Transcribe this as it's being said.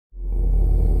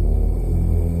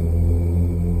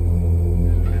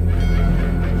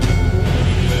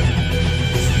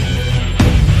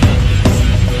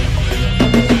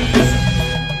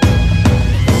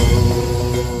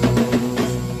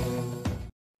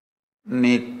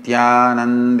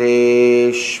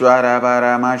नित्यानन्देश्वर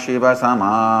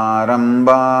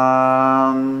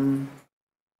परमशिवसमारम्भाम्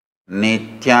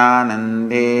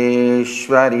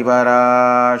नित्यानन्देश्वरि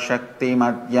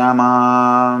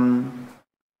पराशक्तिमध्यमाम्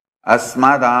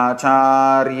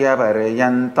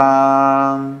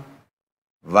अस्मदाचार्यपर्यन्ताम्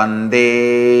वन्दे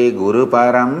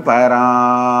गुरुपरम्पराम्।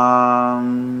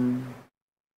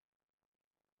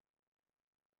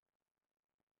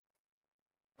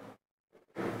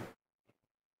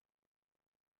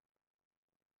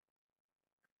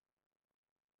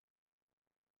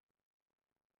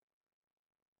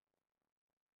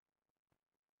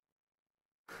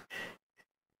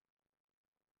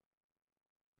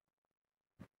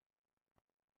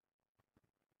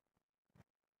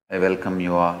 I welcome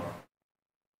you all.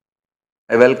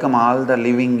 I welcome all the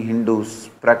living Hindus,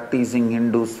 practicing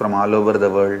Hindus from all over the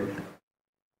world.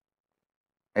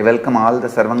 I welcome all the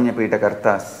Sarvanya Pita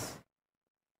Kartas,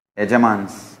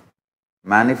 Yajamans,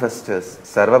 Manifestors,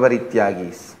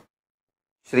 Sarvabarityagis,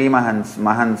 Shri Mahans,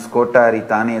 Mahans, Kotari,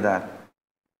 Tanedar,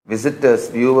 visitors,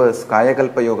 viewers,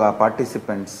 Kayakalpa Yoga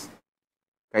participants,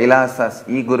 KAILASA's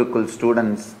E-Gurukul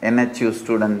students, NHU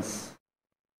students,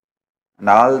 and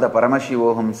all the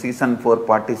PARAMASHIVA'S Season 4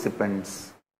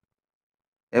 participants,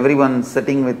 everyone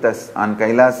sitting with us on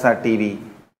KAILASA TV,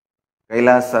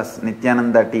 KAILASA's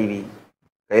Nithyananda TV,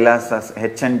 KAILASA's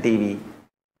HN TV,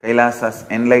 KAILASA's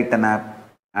ENLIGHTEN app,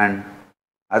 and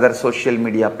other social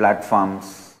media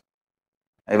platforms.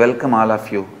 I welcome all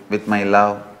of you with my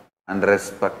love and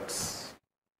respects.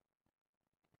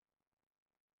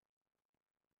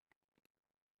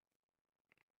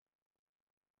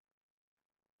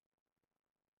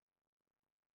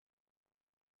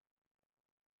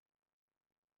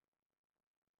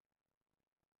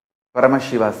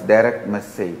 PARAMASHIVA'S direct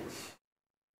message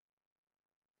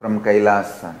from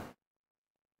KAILASA.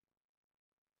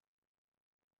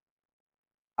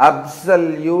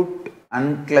 Absolute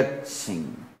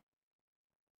unclutching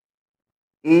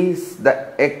is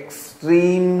the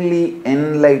extremely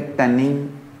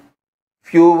enlightening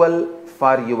fuel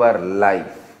for your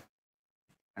life.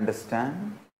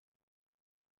 Understand?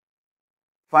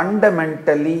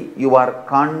 Fundamentally, your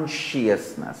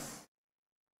consciousness.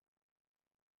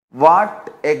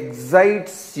 What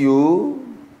excites you,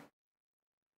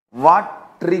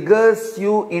 what triggers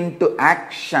you into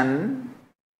action,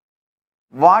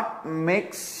 what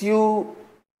makes you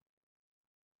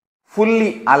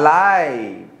fully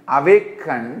alive,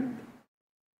 awakened,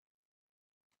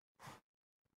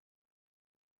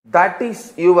 that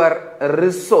is your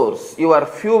resource, your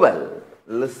fuel.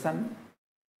 Listen,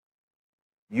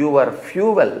 your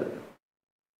fuel.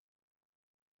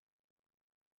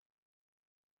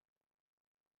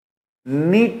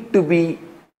 Need to be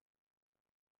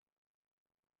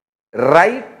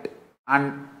right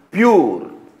and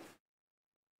pure.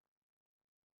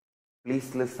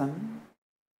 Please listen.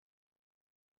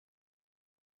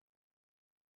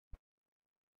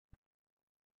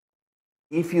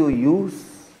 If you use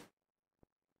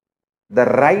the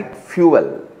right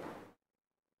fuel,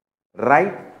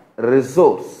 right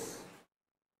resource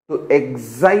to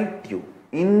excite you,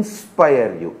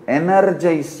 inspire you,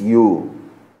 energize you,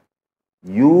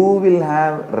 you will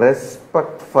have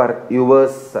respect for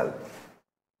yourself.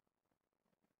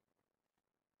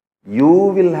 You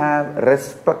will have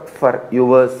respect for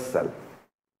yourself.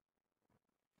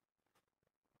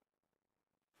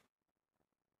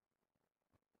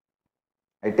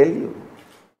 I tell you.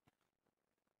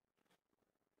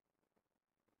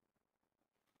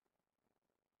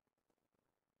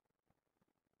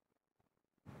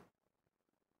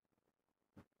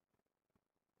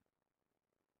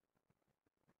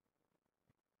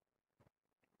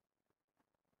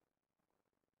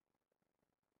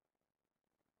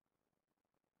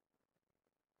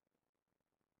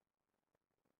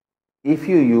 If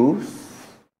you use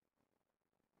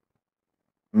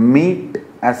meat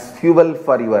as fuel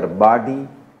for your body,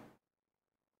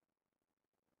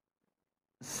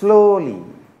 slowly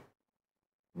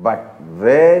but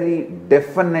very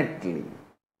definitely,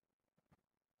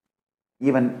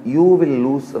 even you will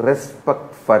lose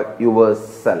respect for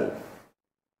yourself.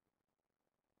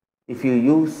 If you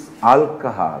use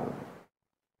alcohol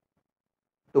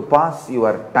to pass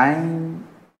your time,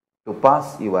 to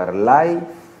pass your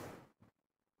life,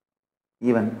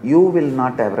 even you will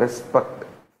not have respect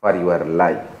for your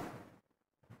life.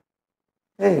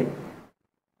 Hey,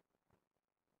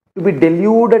 to be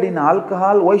deluded in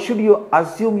alcohol, why should you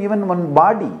assume even one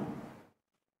body?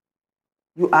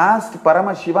 You asked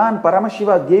Paramashiva and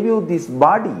Paramashiva gave you this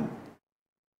body.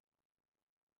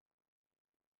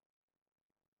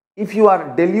 If you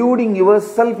are deluding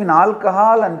yourself in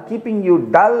alcohol and keeping you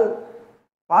dull,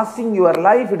 passing your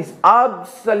life, it is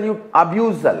absolute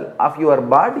abusal of your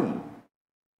body.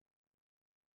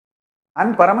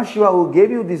 And Paramashiva, who gave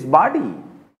you this body,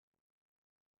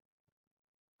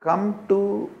 come to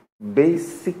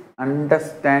basic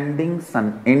understandings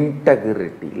and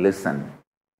integrity. Listen.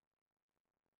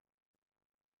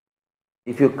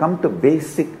 If you come to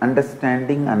basic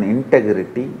understanding and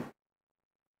integrity,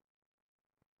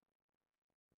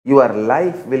 your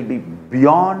life will be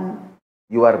beyond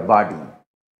your body.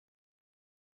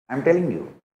 I am telling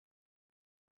you.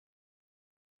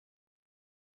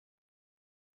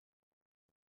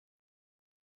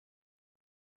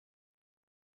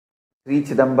 Sri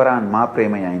Chidambara and Ma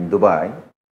Premaya in Dubai,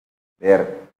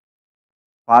 their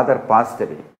father passed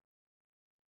away.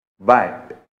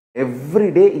 But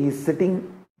every day he is sitting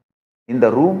in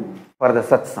the room for the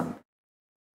Satsang.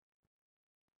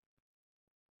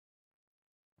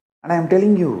 And I am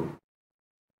telling you,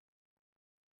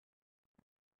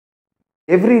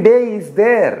 every day he is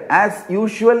there. As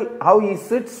usual, how he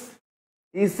sits,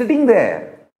 he is sitting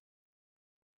there,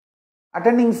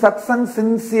 attending Satsang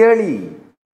sincerely.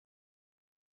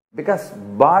 Because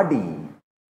body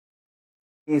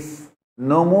is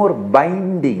no more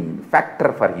binding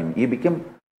factor for him. He became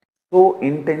so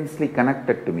intensely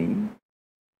connected to me.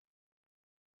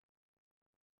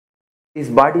 His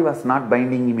body was not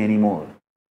binding him anymore.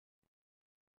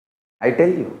 I tell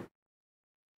you.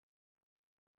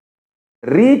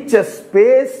 Reach a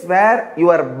space where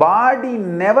your body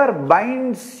never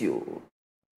binds you.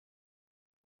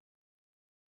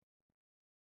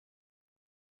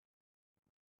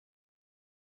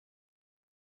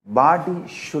 Body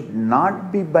should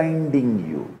not be binding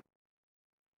you.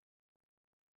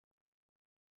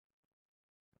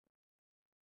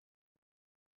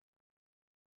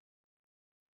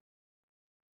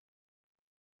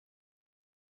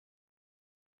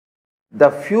 The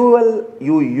fuel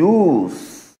you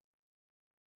use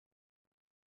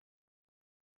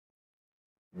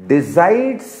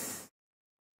decides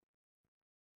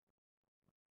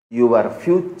your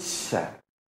future.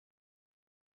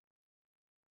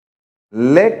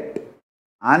 Let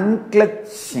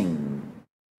unclutching,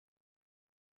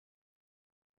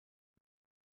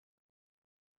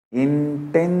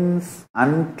 intense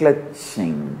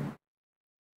unclutching,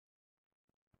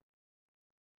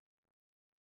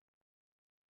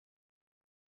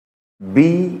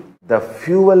 be the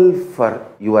fuel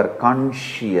for your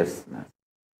consciousness.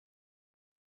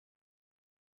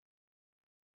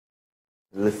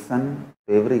 Listen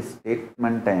to every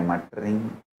statement I am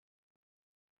uttering.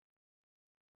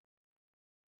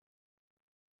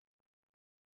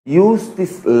 Use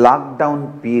this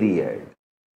lockdown period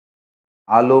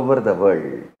all over the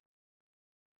world.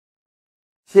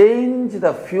 Change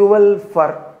the fuel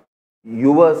for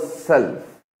yourself.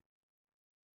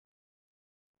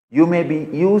 You may be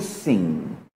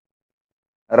using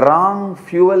wrong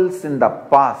fuels in the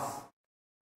past.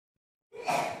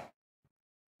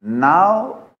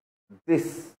 Now,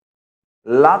 this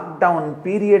lockdown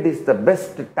period is the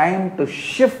best time to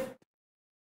shift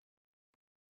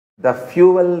the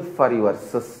fuel for your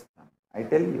system. I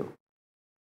tell you.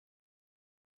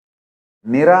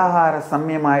 Nirahara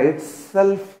Samyama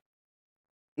itself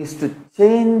is to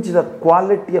change the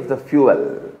quality of the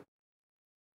fuel.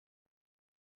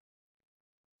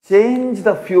 Change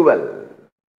the fuel.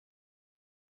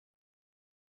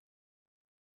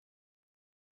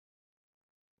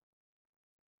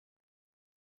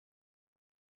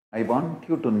 I want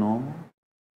you to know,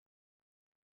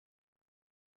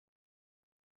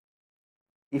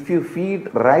 if you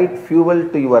feed right fuel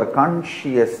to your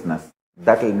consciousness,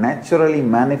 that will naturally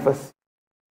manifest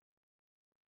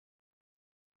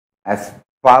as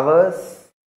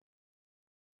powers,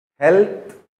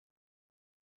 health,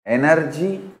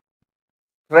 energy,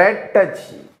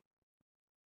 strategy,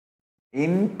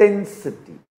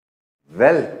 intensity,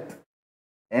 wealth,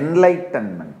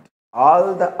 enlightenment,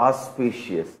 all the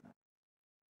auspiciousness.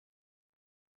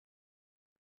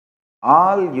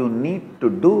 All you need to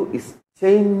do is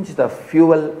change the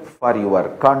fuel for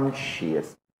your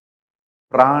consciousness,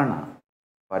 prana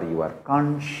for your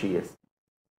consciousness.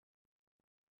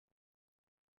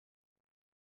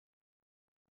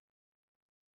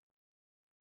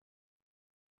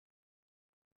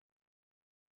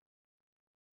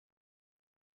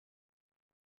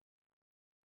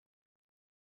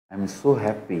 I am so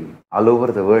happy all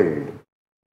over the world.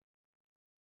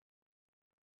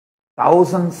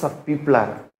 Thousands of people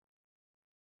are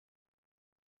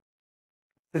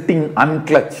sitting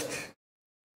unclutched.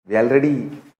 We already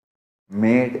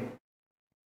made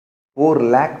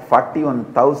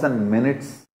 4,41,000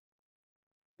 minutes,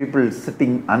 people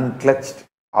sitting unclutched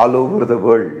all over the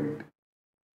world.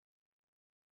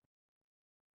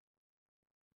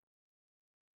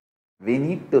 We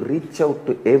need to reach out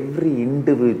to every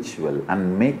individual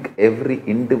and make every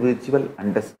individual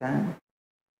understand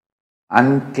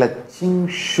unclutching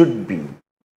should be.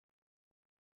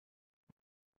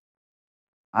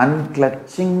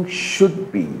 Unclutching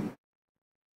should be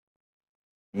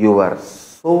your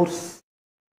source,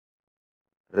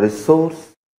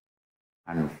 resource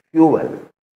and fuel.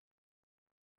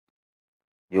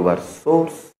 Your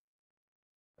source,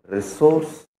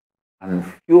 resource and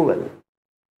fuel.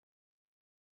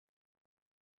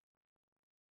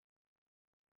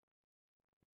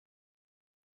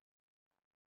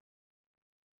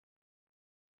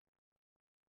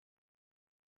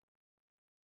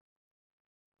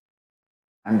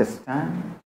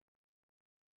 Understand?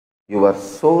 Your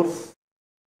source,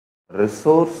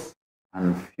 resource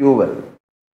and fuel.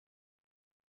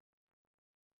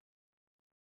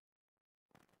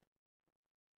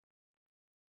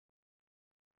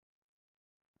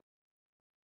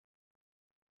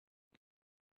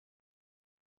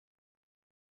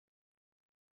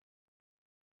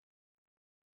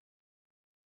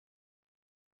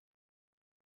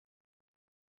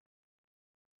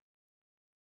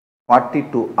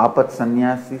 "42 Apat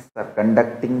Sannyasis are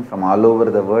conducting from all over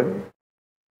the world.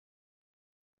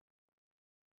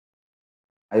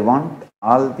 I want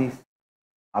all these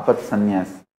Apat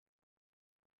Sannyasis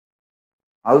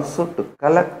also to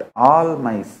collect all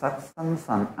my satsangs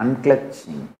on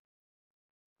unclutching.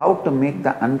 How to make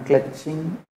the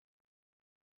unclutching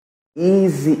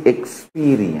easy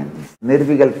experience,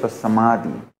 Nirvikalpa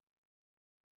Samadhi.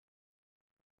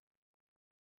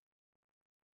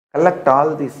 Collect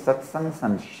all these satsangs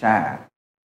and share.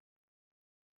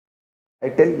 I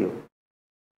tell you,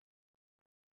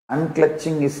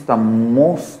 unclutching is the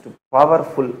most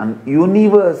powerful and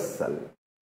universal.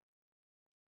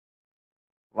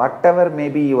 Whatever may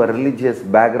be your religious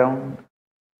background,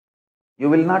 you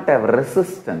will not have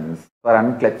resistance for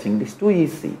unclutching. It is too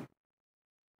easy.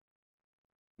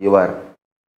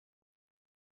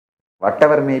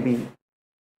 Whatever may be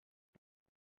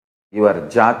your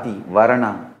jati,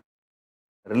 varana,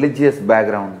 religious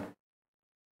background,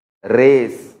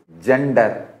 race,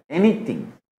 gender,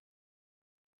 anything,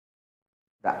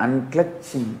 the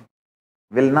unclutching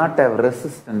will not have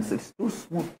resistance. It's too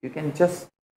smooth. You can just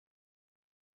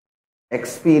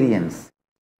experience.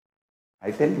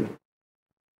 I tell you.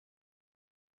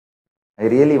 I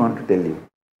really want to tell you.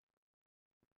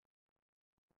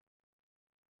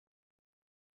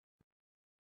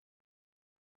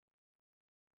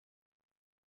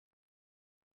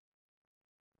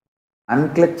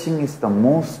 Unclutching is the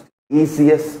most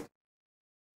easiest,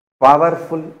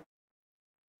 powerful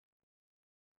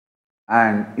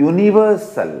and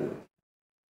universal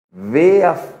way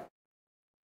of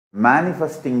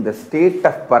manifesting the state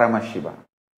of Paramashiva.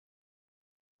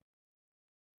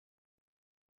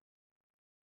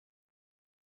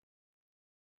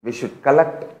 We should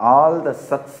collect all the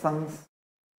satsangs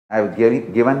I have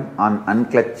given on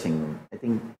unclutching. I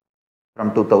think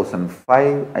from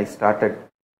 2005 I started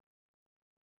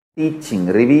teaching,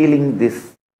 revealing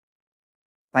this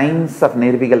science of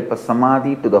Nirvikalpa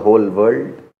Samadhi to the whole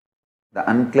world, the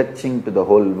unclutching to the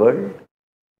whole world.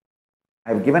 I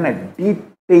have given a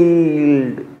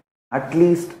detailed, at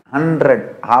least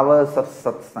 100 hours of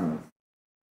satsangs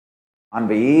on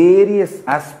various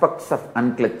aspects of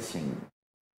unclutching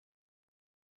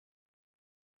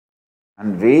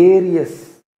and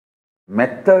various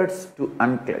methods to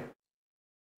unclutch.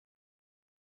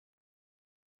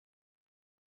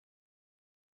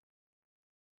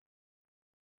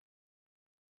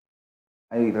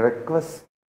 I request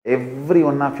every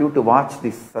one of you to watch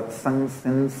this satsang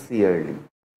sincerely.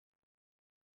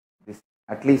 This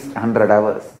at least 100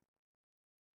 hours.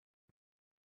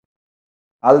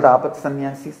 All the Apat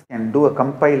Sannyasis can do a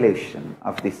compilation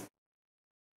of this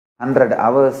 100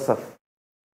 hours of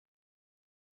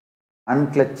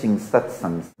unclutching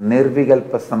satsangs,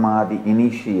 Nirvikalpa Samadhi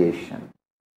initiation,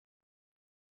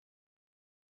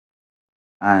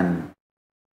 and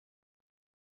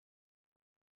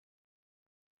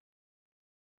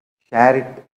share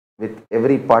it with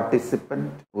every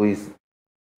participant who is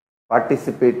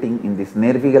participating in this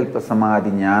Nirvikalpa Samadhi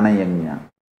Jnana Yajna.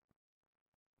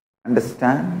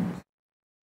 Understand?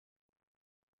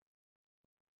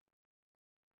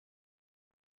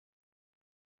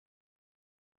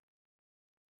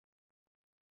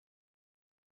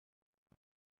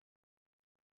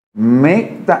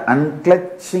 Make the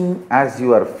unclutching as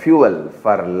your fuel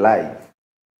for life.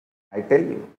 I tell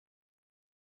you,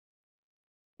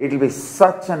 It will be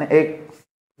such an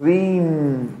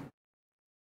extreme,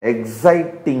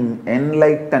 exciting,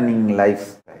 enlightening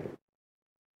lifestyle.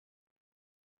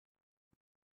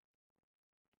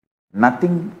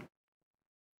 Nothing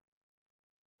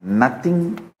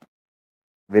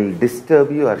will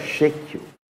disturb you or shake you.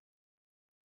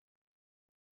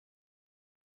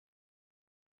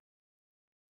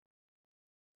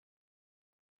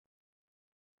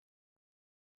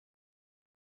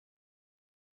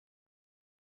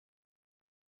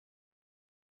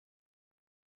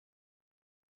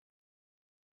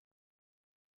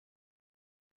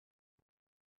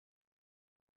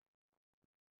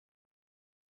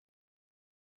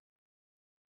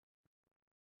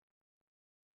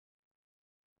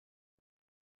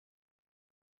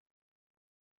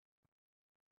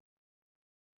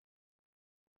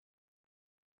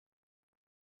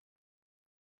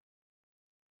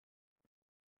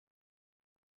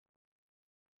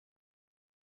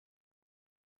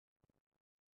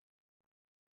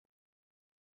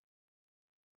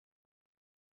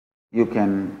 You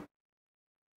can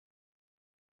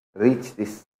reach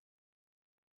this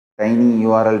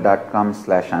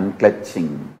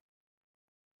tinyurl.com/unclutching.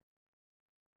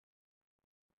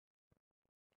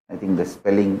 I think the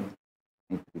spelling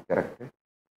needs to be corrected.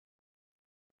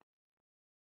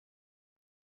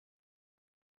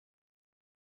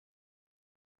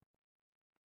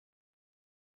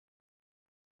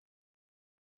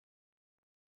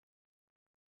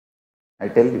 I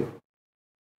tell you,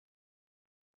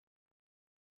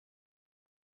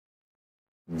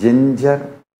 ginger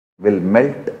will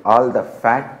melt all the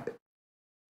fat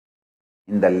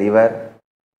in the liver.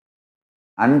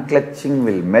 Unclutching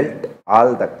will melt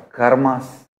all the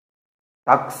karmas,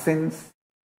 toxins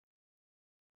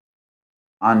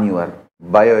on your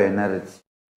bioenergy.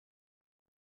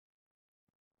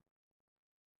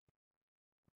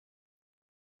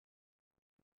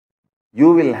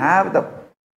 You will have the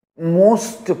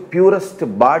most purest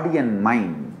body and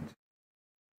mind.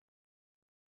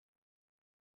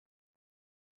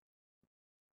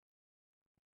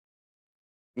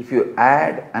 If you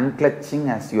add unclutching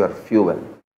as your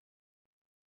fuel.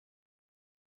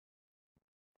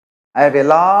 I have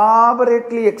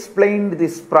elaborately explained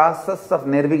this process of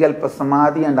Nirvikalpa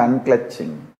Samadhi and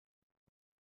unclutching.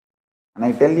 And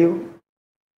I tell you,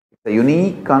 it's a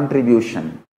unique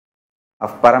contribution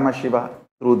of Paramashiva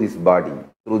through this body,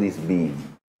 through this being.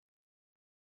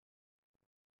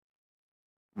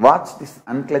 Watch these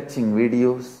unclutching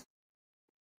videos.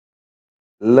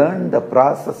 Learn the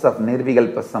process of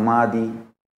Nirvikalpa Samadhi,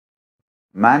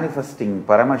 manifesting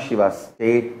Paramashiva's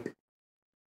state.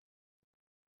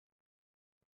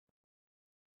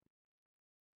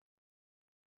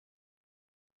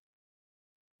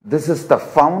 This is the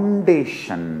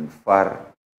foundation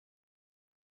for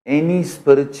any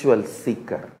spiritual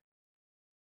seeker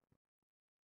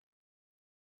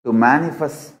to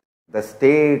manifest the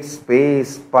state,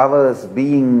 space, powers,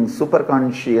 being,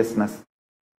 superconsciousness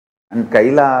and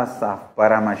Kailasa of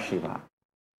Paramashiva.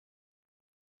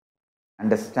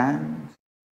 Understand?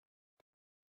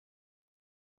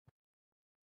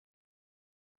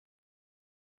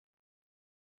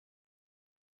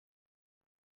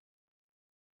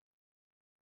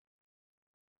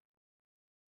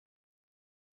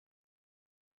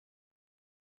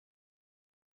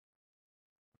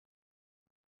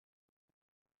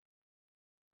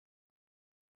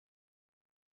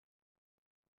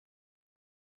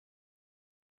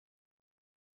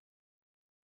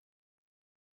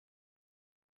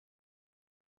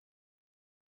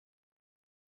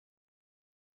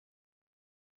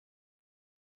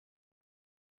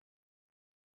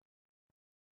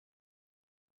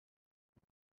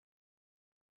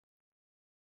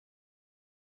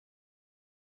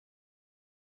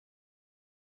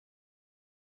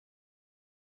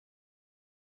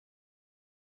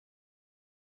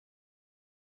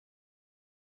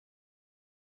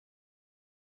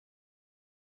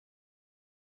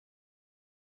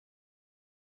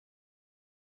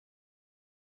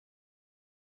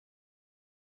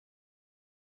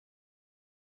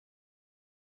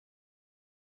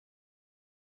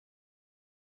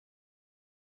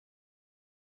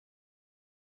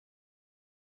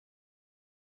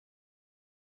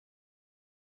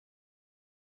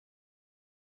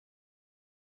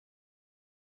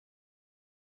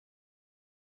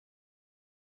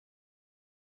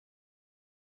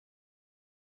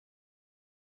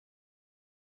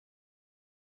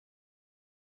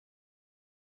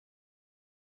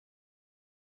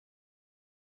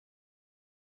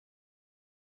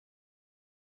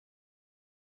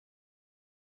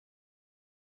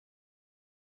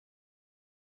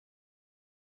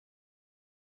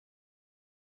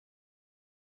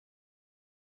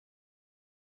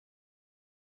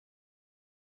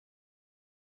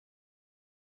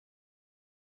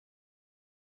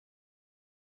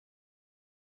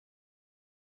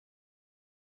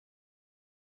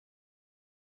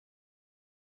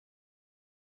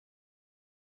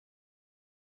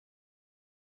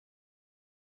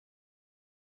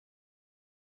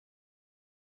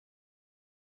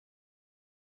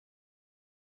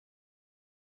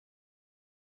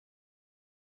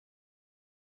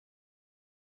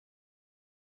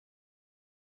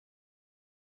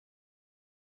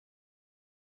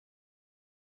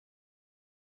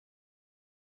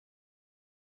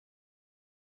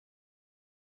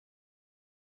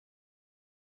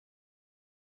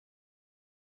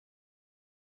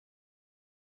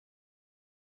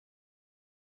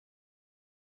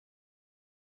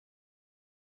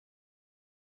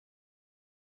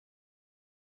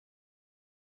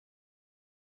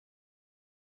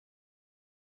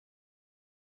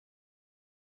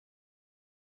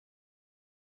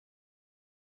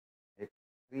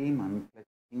 extreme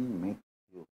unclutching makes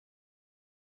you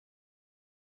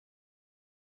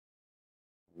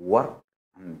work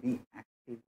and be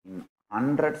active in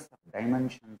hundreds of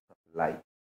dimensions of life,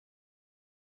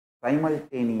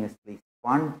 simultaneously,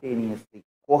 spontaneously,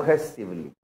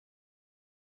 cohesively.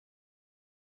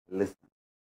 Listen,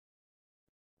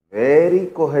 very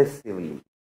cohesively.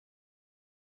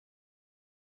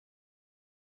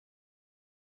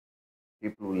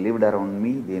 People who lived around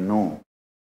me, they know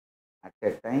at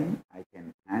a time I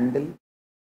can handle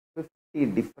 50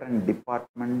 different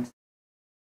departments,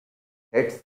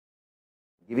 heads,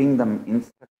 giving them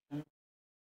instructions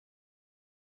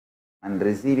and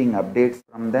receiving updates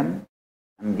from them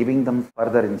and giving them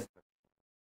further instructions.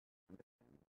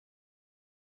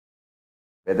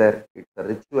 Whether it's a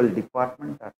ritual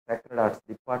department or sacred arts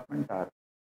department or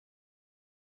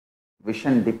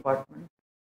vision department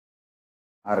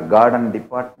or garden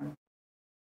department,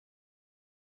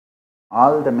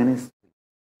 all the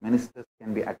ministers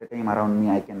can be at a time around me.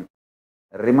 I can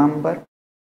remember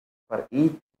for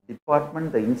each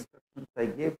department the instructions I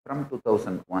gave from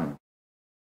 2001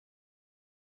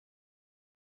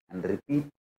 and repeat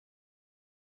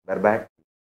verbatim.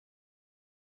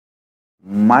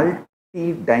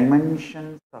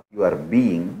 Multi-dimensions of your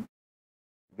being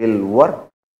will work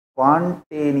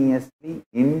spontaneously,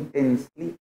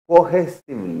 intensely,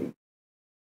 cohesively,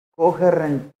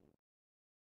 coherently,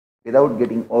 without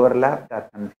getting overlapped or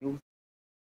confused.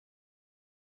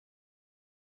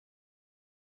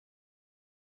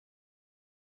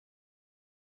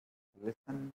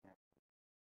 Listen.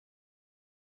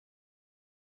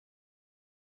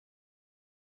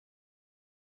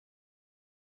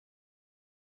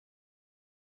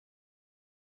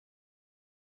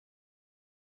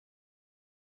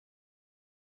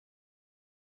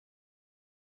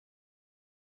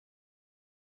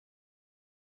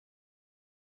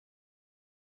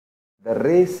 The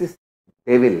racist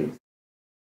devils,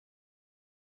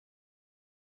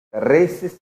 the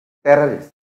racist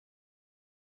terrorists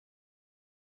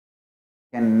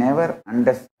can never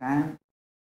understand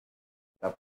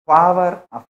the power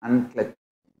of unclutching.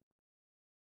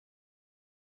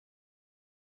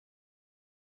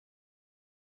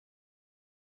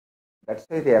 That's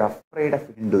why they are afraid of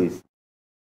Hinduism.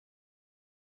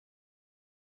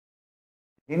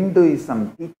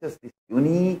 Hinduism teaches this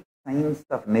unique science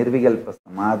of Nirvikalpa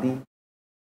Samadhi,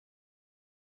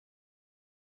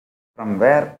 from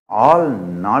where all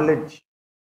knowledge,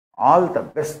 all the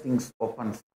best things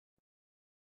opens.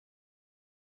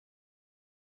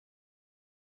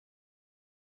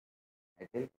 I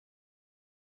tell you,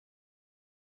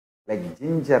 like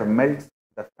ginger melts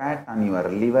the fat on your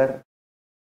liver,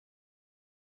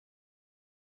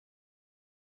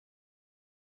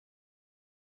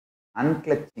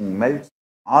 unclutching melts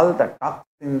all the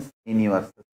toxins in your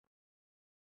system.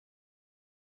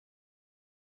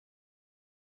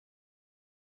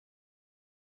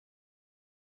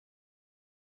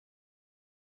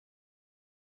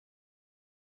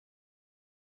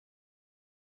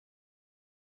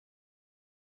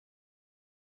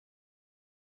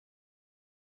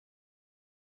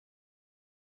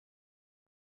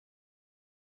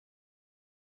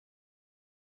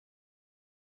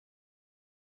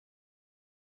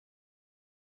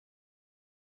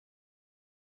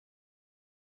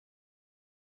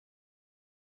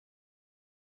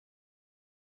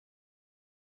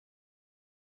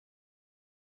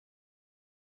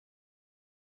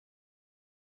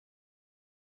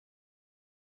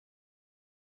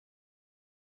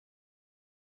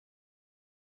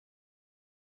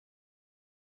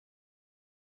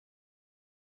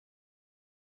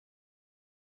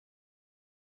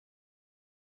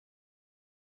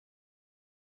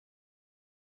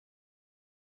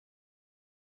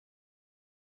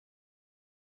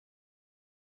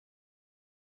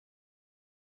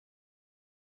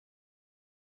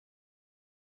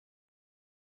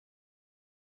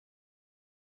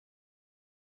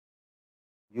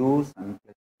 Use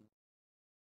unclutching,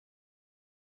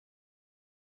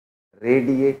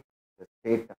 radiate the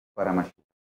state of PARAMASHIVA.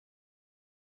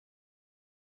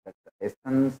 That's the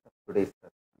essence of today's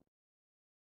satsang.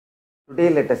 Today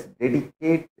let us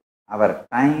dedicate our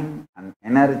time and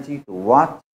energy to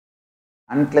watch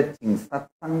unclutching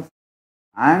satsangs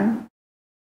and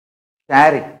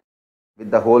share it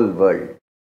with the whole world.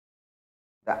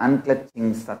 The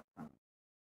unclutching satsang.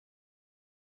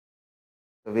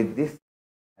 So with this,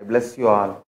 I bless you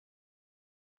all.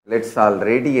 Let's all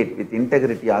radiate with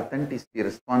integrity, authenticity,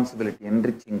 responsibility,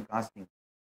 enriching, casting,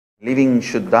 living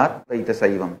Shuddhatvaita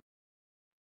Saivam.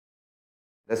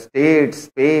 The state,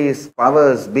 space,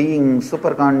 powers, being,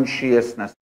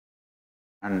 superconsciousness,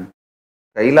 and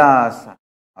Kailasa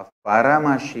of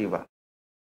Paramashiva.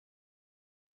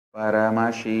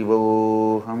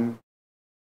 Paramashivoham.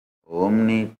 Om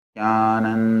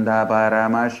Nithyananda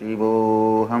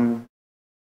Paramashivoham.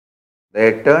 The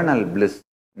eternal bliss,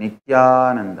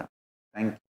 Nithyananda.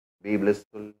 Thank you. Be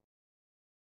blissful.